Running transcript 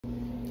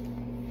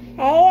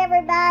Hey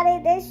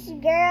everybody, this is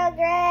your girl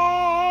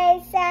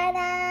Grace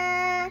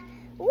Anna.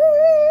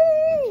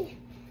 Woo!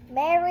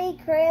 Merry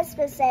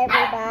Christmas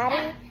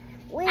everybody.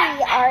 We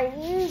are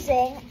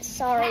using,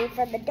 sorry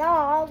for the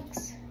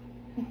dogs,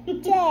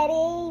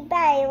 Teddy,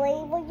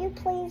 Bailey, will you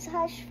please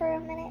hush for a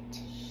minute?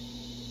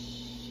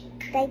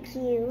 Thank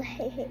you.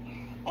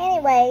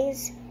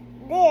 Anyways,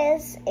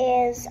 this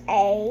is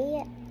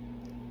a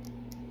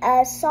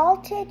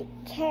salted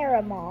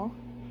caramel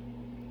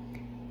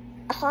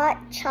hot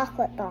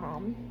chocolate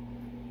bomb.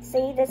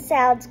 See, this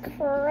sounds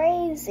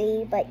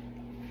crazy, but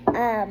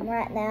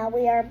right now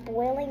we are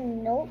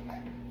boiling milk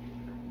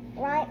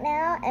right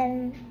now,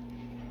 and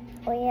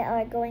we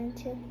are going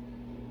to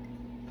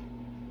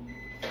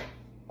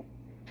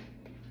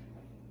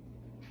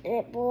let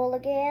it boil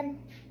again.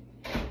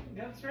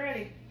 Milk's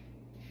ready.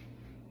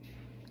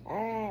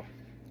 Alright,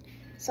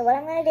 so what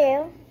I'm going to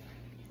do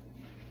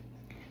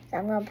is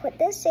I'm going to put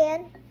this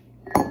in.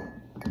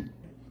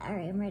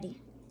 Alright, I'm ready.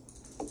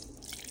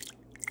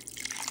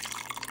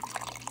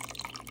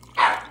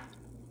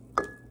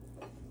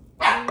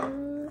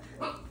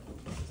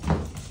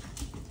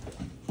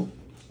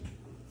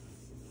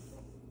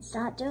 It's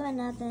not doing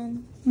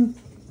nothing.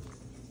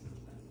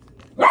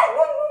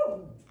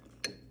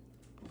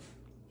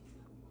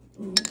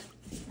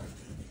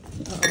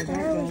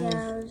 There it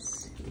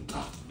goes.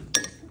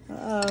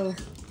 Uh-oh.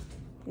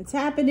 It's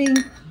happening.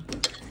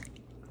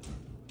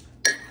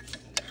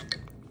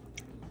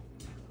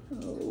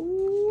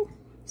 Oh.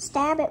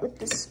 Stab it with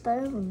the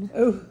spoon.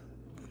 Oh.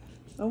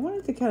 I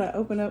wanted to kind of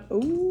open up.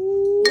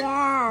 Ooh.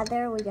 Yeah,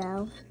 there we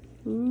go.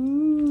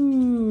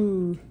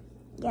 Ooh.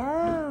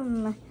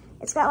 Yum.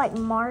 It's got like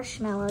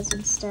marshmallows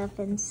and stuff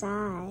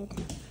inside.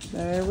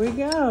 There we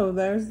go.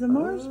 There's the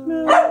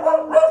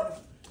marshmallow.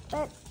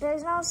 But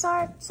there's no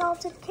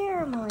salted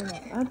caramel in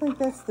it. I think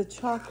that's the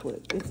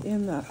chocolate. It's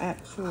in the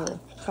actual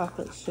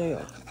chocolate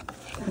shell.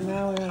 And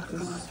now we have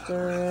to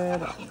stir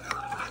it up.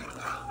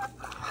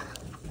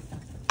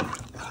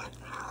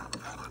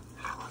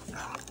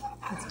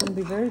 It's going to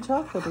be very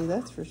chocolatey,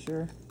 that's for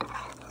sure.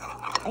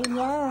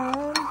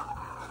 Yum.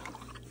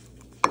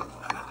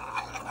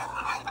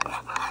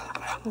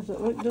 Does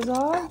it look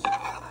dissolved?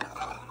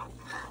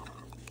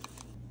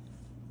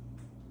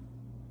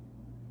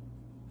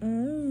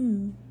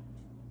 Mmm.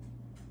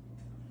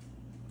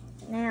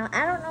 Now,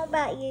 I don't know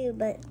about you,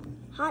 but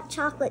hot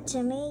chocolate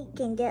to me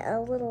can get a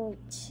little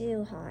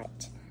too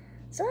hot.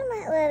 So I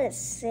might let it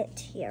sit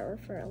here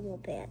for a little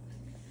bit.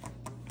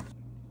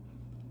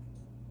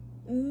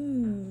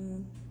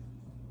 Mmm.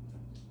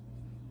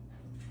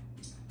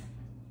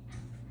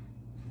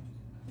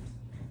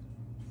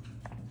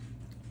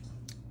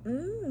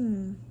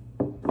 Mmm.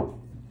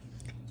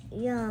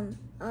 Yum.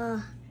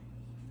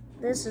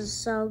 This is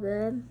so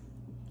good.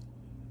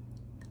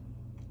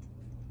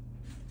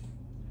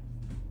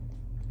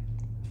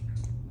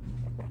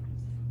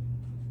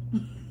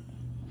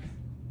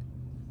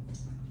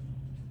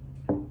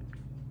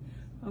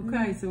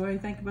 Okay, so what do you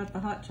think about the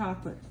hot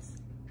chocolates?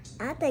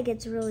 I think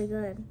it's really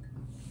good.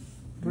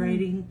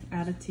 Rating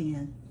out of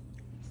 10.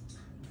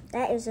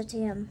 That is a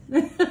 10.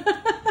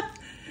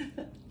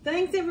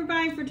 Thanks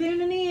everybody for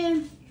tuning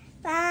in.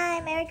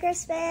 Bye. Merry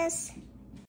Christmas.